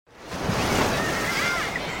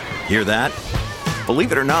Hear that?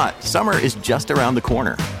 Believe it or not, summer is just around the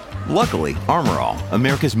corner. Luckily, Armor All,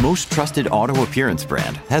 America's most trusted auto appearance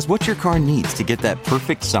brand, has what your car needs to get that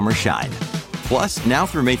perfect summer shine. Plus, now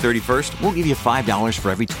through May 31st, we'll give you $5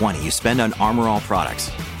 for every $20 you spend on Armor All products.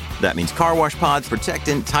 That means car wash pods,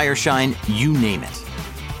 protectant, tire shine, you name it.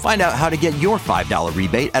 Find out how to get your $5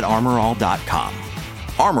 rebate at armorall.com.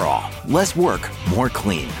 Armor All, less work, more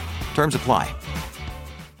clean. Terms apply.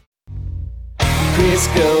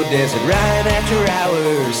 Crisco Desert Ryan after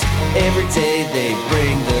hours. Every day they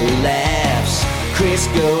bring the laughs.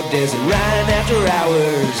 Crisco Desert Ryan after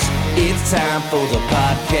hours. It's time for the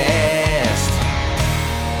podcast.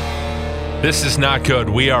 This is not good.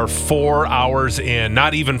 We are 4 hours in,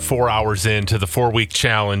 not even 4 hours into the 4-week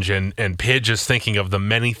challenge, and Pidge is thinking of the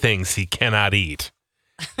many things he cannot eat.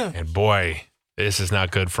 And boy, this is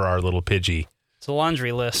not good for our little Pidgey. It's a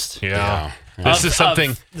laundry list. Yeah. This is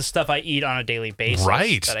something. The stuff I eat on a daily basis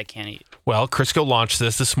that I can't eat. Well, Crisco launched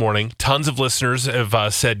this morning. Tons of listeners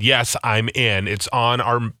have said, yes, I'm in. It's on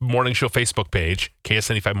our morning show Facebook page,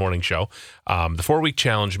 KS95 Morning Show. The 4-week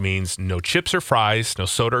challenge means no chips or fries, no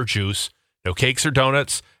soda or juice, no cakes or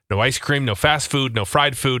donuts, no ice cream, no fast food, no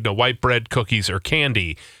fried food, no white bread, cookies, or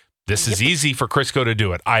candy. This is easy for Crisco to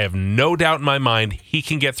do it. I have no doubt in my mind he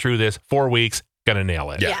can get through this 4 weeks, gonna nail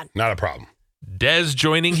it. Yeah, not a problem. Des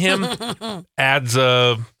joining him adds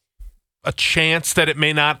a chance that it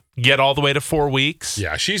may not get all the way to 4 weeks.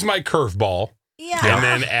 Yeah, she's my curveball. Yeah. And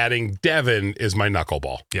then adding Devin is my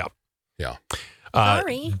knuckleball. Yep. Yeah.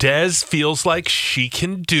 Sorry. Des feels like she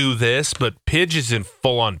can do this, but Pidge is in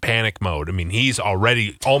full-on panic mode. I mean, he's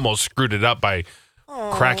already almost screwed it up by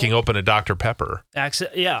cracking open a Dr. Pepper.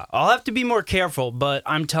 Yeah, I'll have to be more careful, but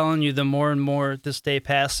I'm telling you, the more and more this day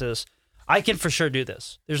passes, I can for sure do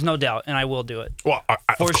this. There's no doubt, and I will do it. Well,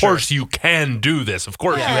 of course you can do this. Of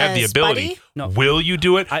course you have the ability. Buddy. No. Will you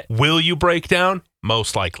do it? Will you break down?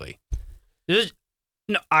 Most likely.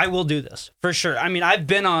 No, I will do this for sure. I mean, I've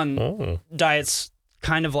been on diets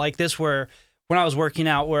kind of like this where when I was working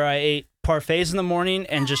out where I ate parfaits in the morning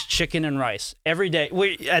and just chicken and rice every day.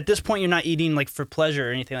 At this point, you're not eating like for pleasure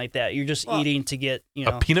or anything like that. You're just eating to get,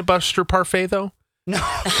 A peanut butter parfait, though? No.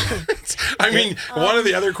 I mean, one of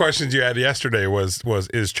the other questions you had yesterday was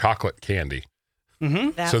is chocolate candy?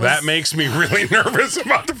 Mm-hmm. That makes me really nervous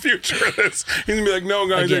about the future of this. He's going to be like, no,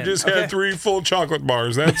 guys, I just had 3 full chocolate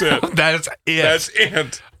bars. That's it. That's it. That's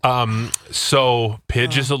it. So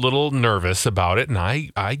Pidge is a little nervous about it, and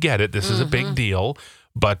I get it. This is a big deal.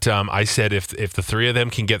 But I said if the 3 of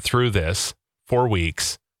them can get through this 4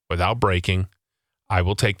 weeks without breaking, I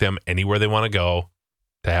will take them anywhere they want to go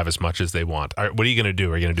to have as much as they want. All right, what are you going to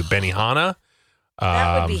do? Are you going to do Benihana?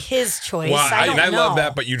 That would be his choice. Well, I love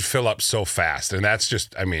that, but you'd fill up so fast, and that's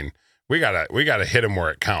just, I mean, we gotta hit them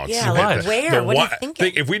where it counts. Yeah, like where? What are you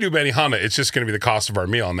thinking? If we do Benihana, it's just going to be the cost of our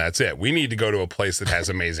meal, and that's it. We need to go to a place that has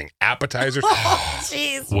amazing appetizers.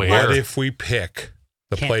 Jeez. Where? What if we pick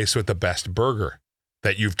the place with the best burger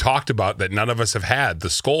that you've talked about that none of us have had, the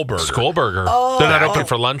Skull Burger? Skull Burger. They're not open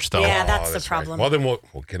for lunch, though. Yeah, that's the problem. Right. Well, then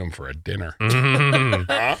we'll get them for a dinner.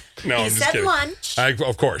 Mm-hmm. No, I'm just said kidding. lunch.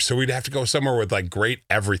 Of course. So we'd have to go somewhere with like great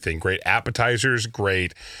everything, great appetizers,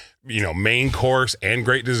 great, main course, and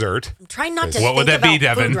great dessert. I'm trying not to What would that think be,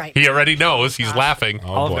 about Devin? food right He now. already knows. He's laughing.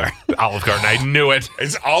 Oh, boy. Olive Garden. I knew it.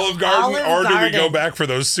 It's Olive Garden, Olive or do we go Garden. back for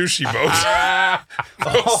those sushi boats?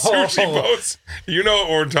 Those sushi boats. You know what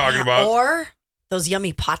we're talking about. Or those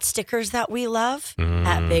yummy pot stickers that we love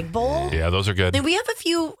at Big Bowl. Yeah, those are good. I mean, we have a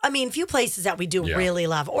few places that we do really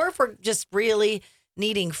love. Or if we're just really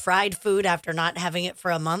needing fried food after not having it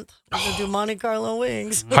for a month, we're going to do Monte Carlo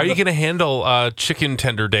wings. How are you going to handle chicken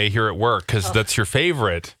tender day here at work? Because that's your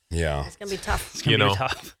favorite. Yeah. It's going to be tough. It's going to be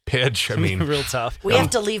tough. Pidge, I It's mean. real tough. We have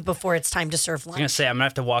to leave before it's time to serve I was going lunch. to say, I'm going to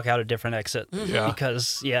have to walk out a different exit. Yeah.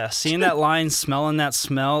 Because, seeing that line, smelling that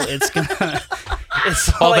smell, it's going to...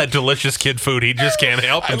 It's All like, that delicious kid food. He just can't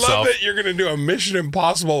help I himself. love that you're going to do a Mission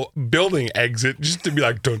Impossible building exit just to be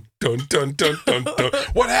like, dun, dun, dun, dun, dun, dun.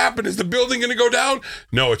 What happened? Is the building going to go down?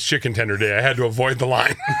 No, it's chicken tender day. I had to avoid the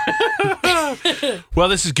line. Well,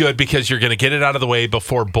 this is good because you're going to get it out of the way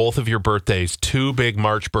before both of your birthdays, 2 big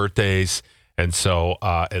March birthdays. And so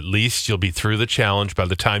at least you'll be through the challenge by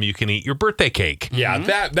the time you can eat your birthday cake. Yeah,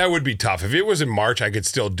 that would be tough. If it was in March, I could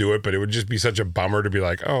still do it, but it would just be such a bummer to be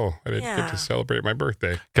like, oh, I didn't get to celebrate my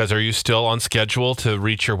birthday. Because are you still on schedule to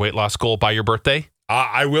reach your weight loss goal by your birthday?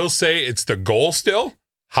 I will say it's the goal still.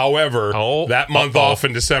 However, that month off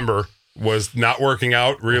in December, was not working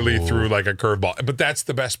out really through like a curveball. But that's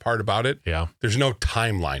the best part about it. Yeah. There's no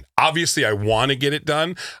timeline. Obviously, I want to get it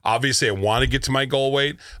done. Obviously, I want to get to my goal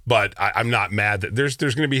weight, but I'm not mad that there's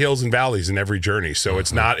going to be hills and valleys in every journey. So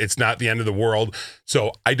it's not the end of the world.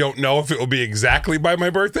 So I don't know if it will be exactly by my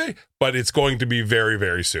birthday, but it's going to be very,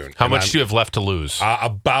 very soon. How much do you have left to lose?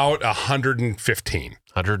 About 115.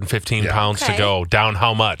 115 pounds to go. Down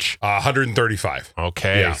how much? 135.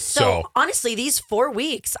 Okay. Yeah. So honestly, these 4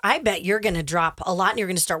 weeks, I bet you're going to drop a lot and you're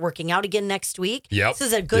going to start working out again next week. Yep. This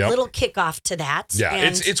is a good little kickoff to that. Yeah,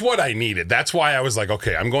 And it's what I needed. That's why I was like,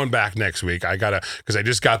 okay, I'm going back next week. Because I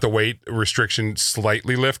just got the weight restriction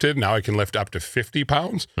slightly lifted. Now I can lift up to 50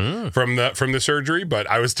 pounds from the surgery. But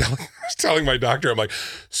I was telling my doctor, I'm like,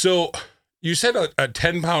 so you said a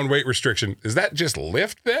 10-pound weight restriction. Is that just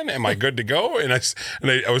lift then? Am I good to go? And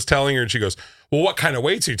I was telling her, and she goes, well, what kind of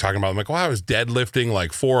weights are you talking about? I'm like, well, I was deadlifting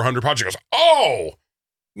like 400 pounds. She goes, oh,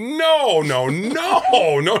 no,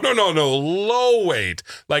 low weight.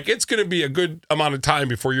 Like it's going to be a good amount of time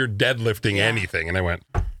before you're deadlifting anything. And I went,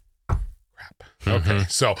 crap. Okay.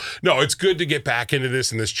 So no, it's good to get back into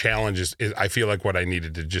this. And this challenge is I feel like what I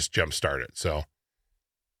needed to just jumpstart it. So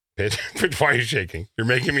Pitch, why are you shaking? You're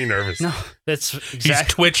making me nervous. No, that's He's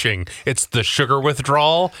twitching. It's the sugar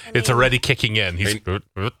withdrawal. It's already kicking in.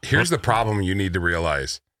 Here's the problem you need to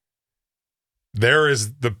realize. There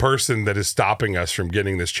is the person that is stopping us from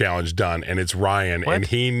getting this challenge done, and it's Ryan, and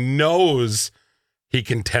he knows he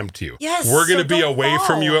can tempt you. Yes, we're going to so be don't away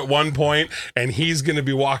from fall. you at one point, and he's going to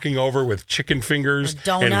be walking over with chicken fingers Or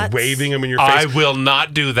donuts. and waving them in your face. I will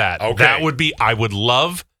not do that. Okay. I would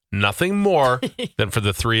love nothing more than for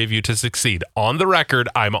the three of you to succeed. On the record,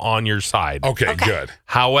 I'm on your side. Okay, good.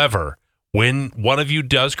 However, when one of you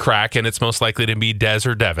does crack, and it's most likely to be Des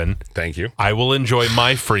or Devin, Thank you. I will enjoy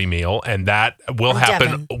my free meal, and that will Or happen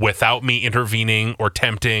Devin. without me intervening or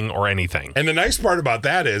tempting or anything. And the nice part about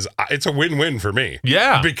that is it's a win-win for me.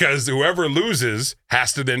 Yeah. Because whoever loses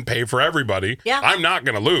has to then pay for everybody. Yeah. I'm not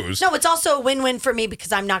going to lose. No, it's also a win-win for me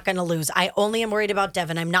because I'm not going to lose. I only am worried about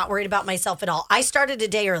Devin. I'm not worried about myself at all. I started a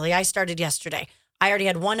day early. I started yesterday. I already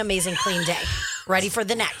had one amazing clean day. Ready for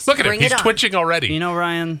the next. Look at Bring him. He's it on. twitching already. You know,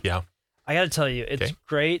 Ryan, Yeah. I got to tell you, it's Okay.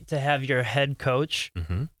 great to have your head coach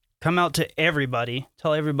Mhm. come out to everybody,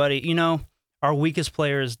 tell everybody, you know, our weakest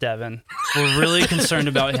player is Devin. We're really concerned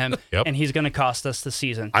about him, Yep. and he's going to cost us the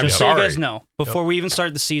season. I'm Just so sorry. you guys know, before we even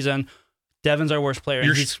start the season, Devin's our worst player, and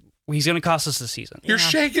You're he's going to cost us the season. You're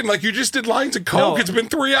shaking like you just did lines of No. Coke. It's been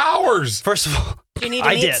 3 hours. First of all, Do you need a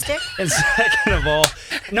I meat did. stick? And second of all,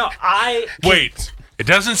 no, Wait. It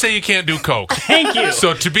doesn't say you can't do Coke. Thank you.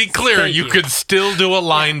 So to be clear, Thank you you. could still do a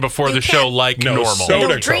line before You the show can't- like No, normal. soda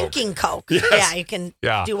No Coke. drinking Coke. Yes. Yeah, you can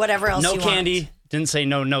Yeah. do whatever else no you candy. want. Didn't say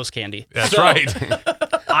no nose candy. That's So, right.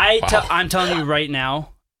 I'm telling you right now,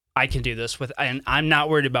 I can do this and I'm not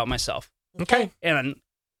worried about myself. Okay. And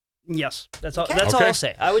yes, that's all. Okay. That's all Okay. I'll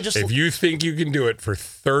say. I would just. If you think you can do it for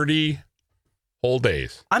 30 whole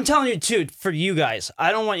days, I'm telling you too. For you guys,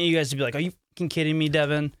 I don't want you guys to be like, "Are you fucking kidding me,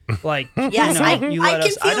 Devin?" Like, Yes, you know, I you can let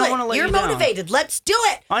us. feel I don't want to it. let You're you down. motivated. Let's do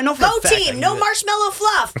it. I know for Go a fact I team. can No do it. marshmallow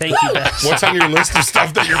fluff. Thank you, Bess. what's on your list of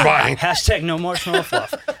stuff that you're buying? Hashtag no marshmallow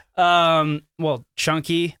fluff. Well,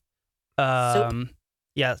 chunky.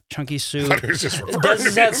 Yeah, chunky I soup. thought it was just referring Des to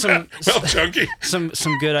has me. had some Well, chunky.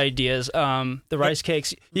 some good ideas. The rice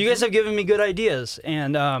cakes. You guys have given me good ideas,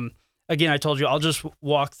 and again, I told you I'll just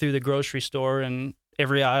walk through the grocery store and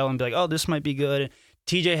every aisle and be like, "Oh, this might be good."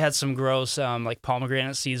 TJ had some gross like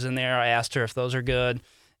pomegranate seeds in there. I asked her if those are good.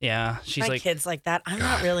 Yeah, she's My like, kids like that. I'm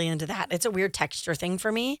not really into that. It's a weird texture thing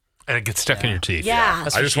for me. And it gets stuck in your teeth. Yeah.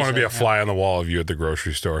 That's I what just she want to be a said, fly on the wall of you at the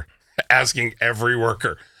grocery store, asking every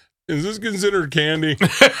worker, "Is this considered candy?"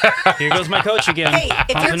 Here goes my coach again, Hey, if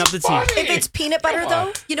you're pumping up the teeth. If it's peanut butter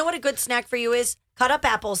though, you know what a good snack for you is? Cut up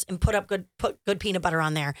apples and put good peanut butter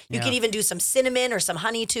on there. You Yeah. can even do some cinnamon or some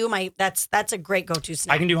honey too. That's a great go-to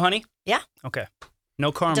snack. I can do honey. Yeah. Okay. No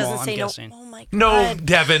It caramel. doesn't I'm say guessing. no. Oh my god. No,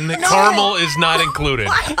 Devin, caramel is not included.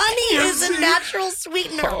 Why? Honey is a natural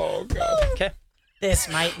sweetener. Oh God! Okay. This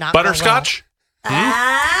might not go Butterscotch? well.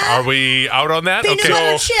 Ah, Are we out on that? peanut Okay.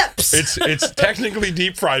 butter chips. It's technically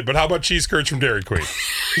deep fried, but how about cheese curds from Dairy Queen?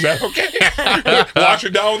 Is that okay? Wash it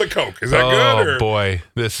down with a Coke. Is that good? Oh Or? boy,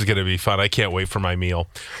 this is gonna be fun. I can't wait for my meal.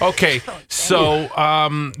 Okay, so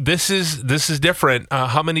this is different.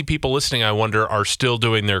 How many people listening, I wonder, are still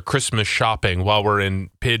doing their Christmas shopping while we're in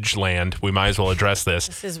Pidge land? We might as well address this.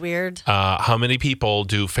 This is weird. How many people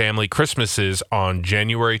do family Christmases on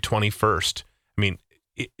January 21st? I mean,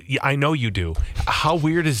 I know you do. How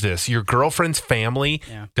weird is this? Your girlfriend's family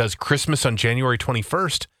Yeah. does Christmas on January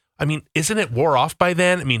 21st. I mean, isn't it wore off by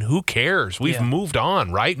then? I mean, who cares? We've moved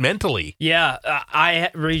on, right? Mentally. Yeah,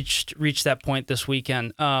 I reached that point this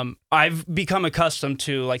weekend. I've become accustomed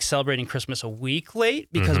to like celebrating Christmas a week late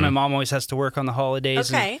because my mom always has to work on the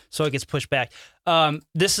holidays, Okay. and so it gets pushed back.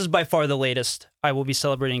 This is by far the latest I will be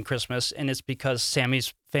celebrating Christmas, and it's because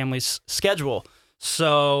Sammy's family's schedule.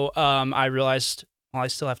 So I realized, well, I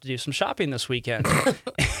still have to do some shopping this weekend.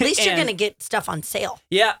 At least you're going to get stuff on sale.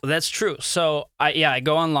 Yeah, that's true. So I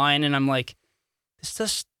go online and I'm like, this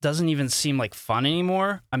just doesn't even seem like fun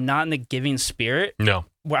anymore. I'm not in the giving spirit. No.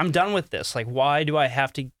 I'm done with this. Like, why do I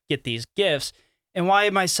have to get these gifts? And why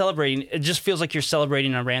am I celebrating? It just feels like you're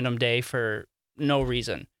celebrating a random day for no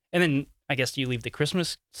reason. And then I guess you leave the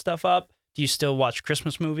Christmas stuff up. Do you still watch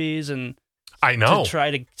Christmas movies and I know. to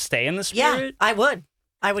try to stay in the Yeah, spirit? I would.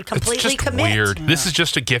 I would completely It's just commit. weird. This is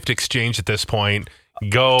just a gift exchange at this point.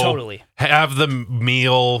 Go Totally. have the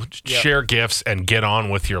meal, share gifts, and get on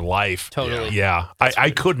with your life. Totally. Yeah.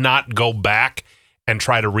 I could not go back and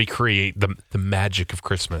try to recreate the magic of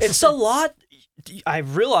Christmas. It's a lot.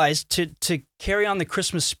 I've realized to carry on the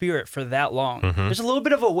Christmas spirit for that long. There's a little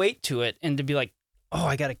bit of a weight to it, and to be like, oh,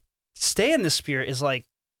 I gotta stay in the spirit is like,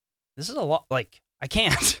 this is a lot. Like, I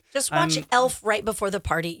can't. Just watch Elf right before the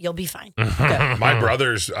party. You'll be fine. My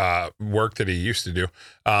brother's work that he used to do,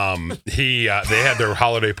 they had their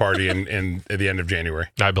holiday party in at the end of January.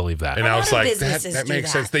 I believe that. And A I lot was of like, businesses that do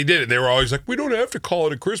makes that. sense. They did it. They were always like, we don't have to call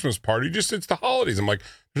it a Christmas party. Just it's the holidays. I'm like,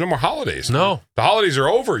 there's no more holidays. No. The holidays are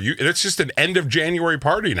over. It's just an end of January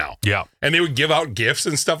party now. Yeah. And they would give out gifts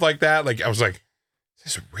and stuff like that. Like I was like,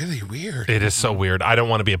 this is really weird. It is so weird. I don't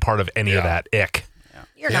want to be a part of any of that. Ick.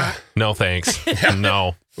 You're not. No, thanks.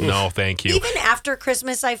 No, thank you. Even after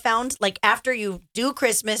Christmas, I found, like, after you do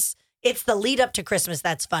Christmas, it's the lead up to Christmas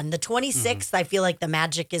that's fun. The 26th, I feel like the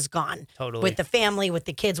magic is gone. Totally. With the family, with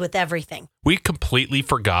the kids, with everything. We completely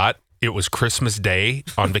forgot it was Christmas Day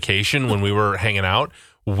on vacation when we were hanging out.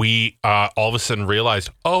 We all of a sudden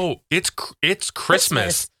realized, oh, it's Christmas.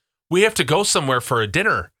 Christmas. We have to go somewhere for a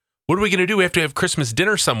dinner. What are we going to do? We have to have Christmas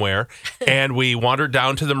dinner somewhere. And we wandered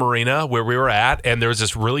down to the marina where we were at, and there was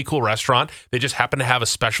this really cool restaurant. They just happened to have a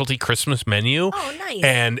specialty Christmas menu. Oh, nice.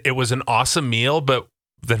 And it was an awesome meal, but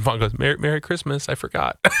then Vaughn goes, Merry Christmas. I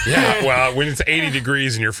forgot. Yeah. Well, when it's 80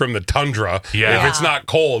 degrees and you're from the tundra, Yeah. if it's not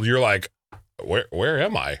cold, you're like, where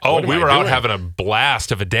am I? Oh, What am we I were out doing? having a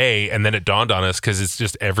blast of a day, and then it dawned on us because it's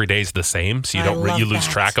just every day's the same, so you I don't love you lose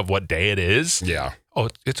that. track of what day it is. Yeah. Oh,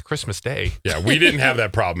 it's Christmas Day. Yeah, we didn't have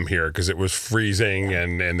that problem here because it was freezing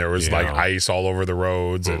and there was like Yeah. ice all over the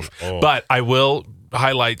roads. And, But I will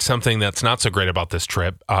highlight something that's not so great about this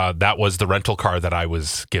trip. That was the rental car that I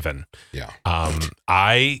was given. yeah.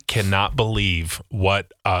 I cannot believe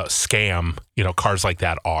what a scam, cars like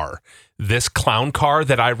that are. This clown car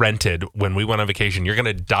that I rented when we went on vacation, you're going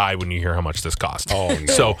to die when you hear how much this cost. Oh, no.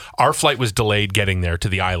 So our flight was delayed getting there to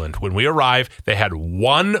the island. When we arrived, they had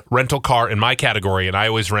one rental car in my category, and I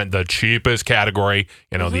always rent the cheapest category,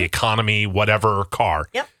 the economy, whatever car.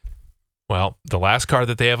 Yep. Well, the last car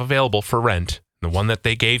that they have available for rent, the one that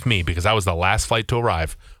they gave me, because I was the last flight to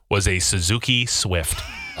arrive, was a Suzuki Swift.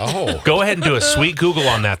 Oh. Go ahead and do a sweet Google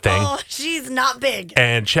on that thing. Oh, she's not big.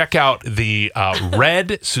 And check out the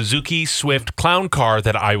red Suzuki Swift clown car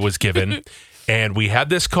that I was given. And we had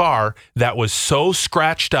this car that was so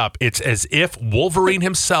scratched up, it's as if Wolverine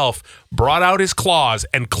himself brought out his claws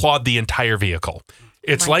and clawed the entire vehicle.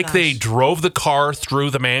 It's my like they gosh. drove the car through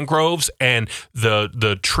the mangroves and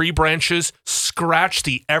the tree branches scratched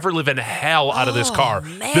the ever-living hell out of this car.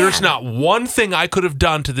 man. There's not one thing I could have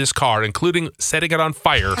done to this car, including setting it on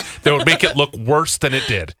fire, that would make it look worse than it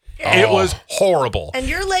did. It was horrible. And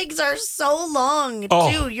your legs are so long,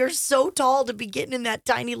 Oh. too. You're so tall to be getting in that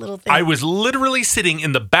tiny little thing. I was literally sitting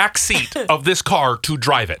in the back seat of this car to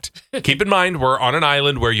drive it. Keep in mind, we're on an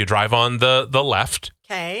island where you drive on the left,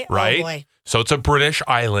 Okay. right? Oh, boy. So it's a British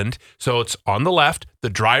island. So it's on the left. The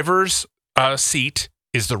driver's seat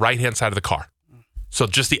is the right-hand side of the car. So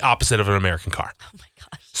just the opposite of an American car. Oh, my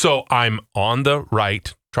gosh. So I'm on the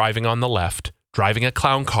right, driving on the left, driving a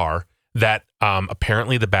clown car that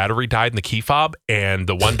apparently the battery died in the key fob. And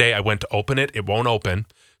the one day I went to open it, it won't open.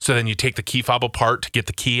 So then you take the key fob apart to get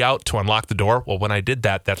the key out to unlock the door. Well, when I did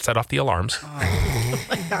that, that set off the alarms. Oh,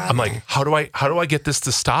 my God. I'm like, how do I get this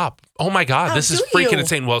to stop? Oh my God, How this is do freaking you?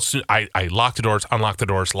 insane. Well, I locked the doors, unlocked the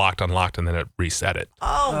doors, locked, unlocked, and then it reset it.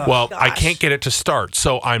 Oh, Well, gosh. I can't get it to start.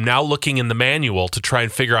 So I'm now looking in the manual to try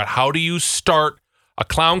and figure out how do you start a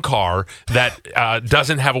clown car that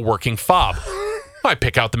doesn't have a working fob. I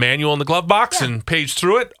pick out the manual in the glove box and page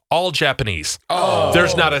through it, all Japanese. Oh.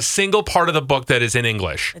 There's not a single part of the book that is in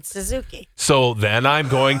English. It's Suzuki. So then I'm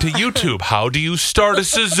going to YouTube. How do you start a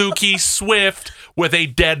Suzuki Swift with a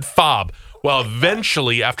dead fob? Well,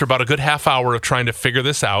 eventually, after about a good half hour of trying to figure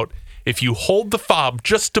this out, if you hold the fob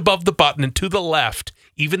just above the button and to the left,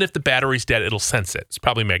 even if the battery's dead, it'll sense it. It's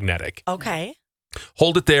probably magnetic. Okay.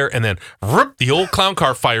 Hold it there, and then whoop, the old clown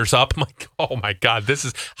car fires up. I'm like, oh my God,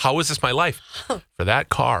 how is this my life? For that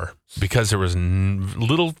car, because there was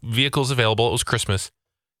little vehicles available, it was Christmas,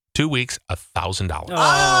 2 weeks, $1,000. Oh,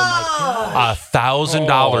 my God.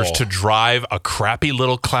 $1,000 to drive a crappy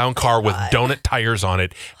little clown car with donut tires on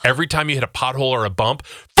it. Every time you hit a pothole or a bump,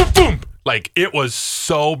 boom, boom. Like, it was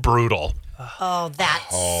so brutal. Oh, that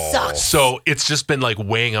sucks. So it's just been like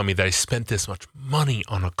weighing on me that I spent this much money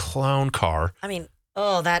on a clown car. I mean,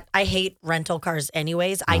 I hate rental cars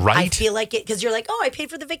anyways. I Right? feel like it because you're like, I paid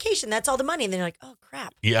for the vacation. That's all the money. And then you're like, oh,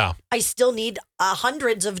 crap. Yeah. I still need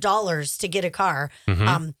hundreds of dollars to get a car.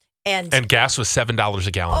 Mhm. And gas was $7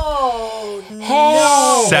 a gallon. oh,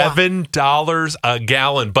 no. $7 a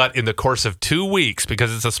gallon. But in the course of 2 weeks,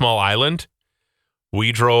 because it's a small island,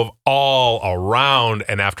 we drove all around.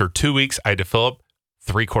 And after 2 weeks, I had to fill up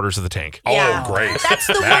 3/4 of the tank. Yeah. Oh, great. That's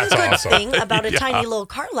the That's one good awesome. thing about a Yeah. tiny little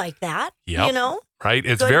car like that. Yep. You know? Right?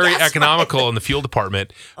 It's Good very gas economical in the fuel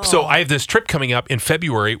department. So Oh. I have this trip coming up in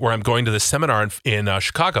February where I'm going to this seminar in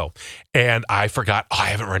Chicago. And I forgot, I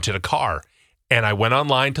haven't rented a car. And I went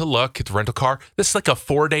online to look at the rental car. This is like a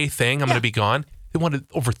 4-day thing. I'm going to be gone. They wanted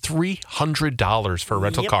over $300 for a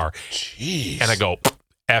rental Yep. car. Jeez. And I go,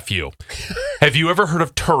 F you. Have you ever heard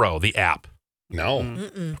of Turo, the app? No.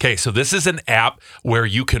 Okay, so this is an app where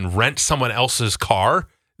you can rent someone else's car.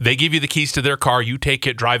 They give you the keys to their car. You take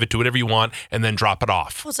it, drive it, do whatever you want, and then drop it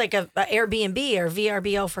off. Well, it's like a Airbnb or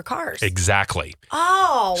VRBO for cars. Exactly.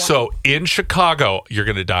 Oh. So in Chicago, you're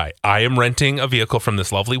going to die. I am renting a vehicle from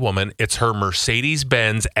this lovely woman. It's her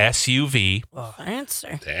Mercedes-Benz SUV.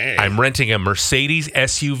 Answer. Dang. I'm renting a Mercedes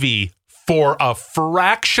SUV for a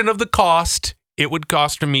fraction of the cost it would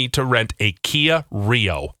cost me to rent a Kia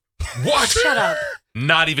Rio. What? Shut up.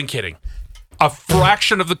 Not even kidding. A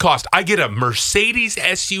fraction of the cost. I get a Mercedes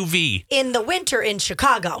SUV In the winter in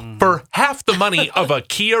Chicago. for half the money of a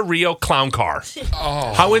Kia Rio clown car.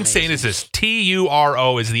 Oh. How insane is this?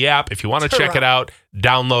 Turo is the app. If you want to check it out,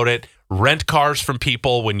 download it. Rent cars from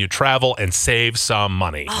people when you travel and save some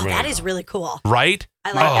money. Oh, that is really cool. Right?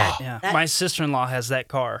 I like Oh. that. Yeah. That- My sister-in-law has that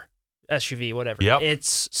car, SUV, whatever. Yep.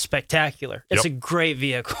 It's spectacular. It's Yep. a great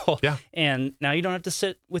vehicle. Yeah. And now you don't have to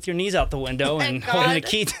sit with your knees out the window and Thank holding a God.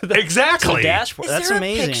 key to the, Exactly. to the dashboard. Is That's there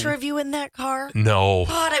amazing. a picture of you in that car? No,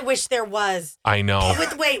 God, I wish there was. I know.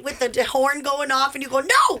 With the horn going off and you go,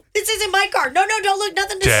 no, this isn't my car. No, don't look,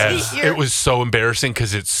 nothing to Des, see here. it was so embarrassing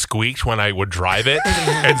because it squeaked when I would drive it.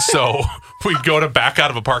 And so we'd go to back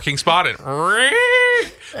out of a parking spot and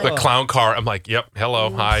the clown car. I'm like, yep, hello,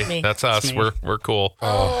 hi, me. that's us. me. We're cool.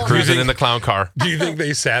 Cruising in the clown car. Do you think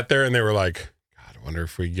they sat there and they were like, God, I wonder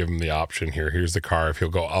if we give him the option here. Here's the car if he'll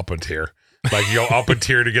go up a tier. Like, you go up a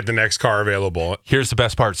tier to get the next car available. Here's the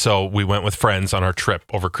best part. So we went with friends on our trip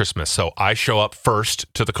over Christmas. So I show up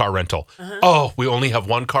first to the car rental. Oh, we only have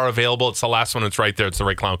one car available. It's the last one. It's right there. It's the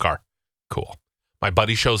right clown car. Cool. My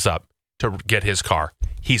buddy shows up to get his car.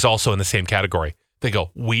 He's also in the same category. They go,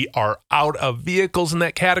 we are out of vehicles in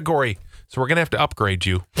that category. So we're going to have to upgrade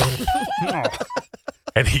you.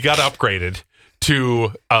 And he got upgraded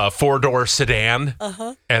to a 4-door sedan.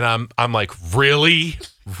 And I'm like, really?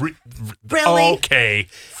 Really? Okay,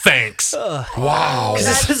 thanks. Wow.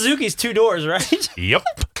 Because the Suzuki's 2 doors, right? Yep.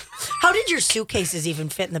 How did your suitcases even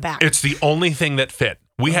fit in the back? It's the only thing that fit.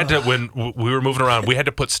 We had to, when we were moving around, we had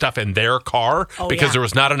to put stuff in their car because yeah. there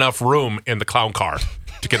was not enough room in the clown car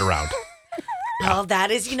to get around. Well, that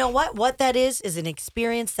is, you know what? What that is an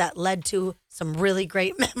experience that led to some really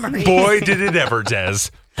great memories. Boy, did it ever, Des.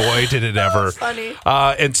 Boy, did it ever. Funny.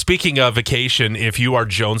 And speaking of vacation, if you are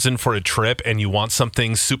jonesing for a trip and you want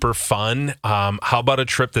something super fun, how about a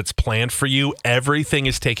trip that's planned for you? Everything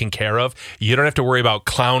is taken care of. You don't have to worry about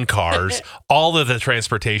clown cars. All of the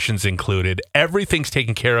transportation's included. Everything's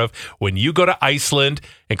taken care of when you go to Iceland,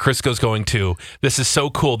 and Crisco's going too. This is so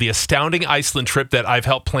cool. The astounding Iceland trip that I've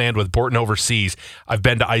helped plan with Borton Overseas. I've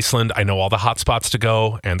been to Iceland. I know all the hot spots to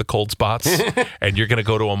go and the cold spots, and you're going to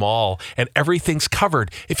go to them all. And everything's covered.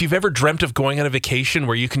 If you've ever dreamt of going on a vacation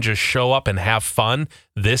where you can just show up and have fun,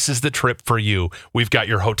 this is the trip for you. We've got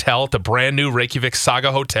your hotel at the brand new Reykjavik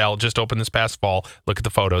Saga Hotel, just opened this past fall. Look at the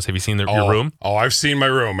photos. Have you seen your room? Oh, I've seen my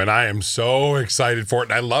room, and I am so excited for it.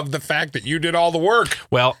 And I love the fact that you did all the work.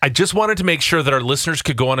 Well, I just wanted to make sure that our listeners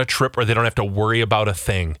could go on a trip where they don't have to worry about a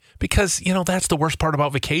thing. Because, that's the worst part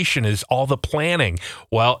about vacation is all the planning.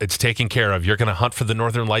 Well, it's taken care of. You're going to hunt for the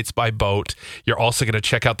Northern Lights by boat. You're also going to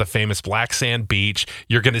check out the famous Black Sand Beach.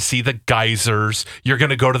 You're going to see the geysers. You're going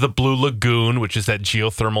to go to the Blue Lagoon, which is that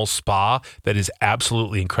geothermal spa that is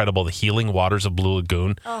absolutely incredible. The healing waters of Blue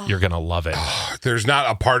Lagoon. Oh. You're going to love it. There's not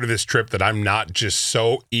a part of this trip that I'm not just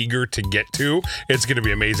so eager to get to. It's going to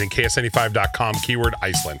be amazing. KS95.com, keyword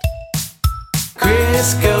Iceland.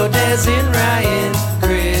 Crisco, Des, and Ryan.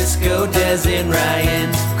 Crisco, Des, and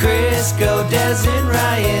Ryan. Crisco, Des, and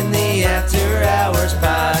Ryan. The After Hours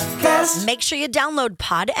Podcast. Make sure you download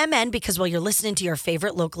PodMN because while you're listening to your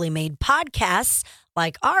favorite locally made podcasts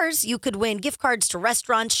like ours, you could win gift cards to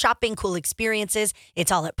restaurants, shopping, cool experiences.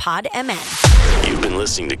 It's all at PodMN. You've been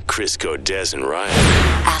listening to Crisco, Des, and Ryan.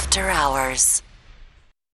 After Hours.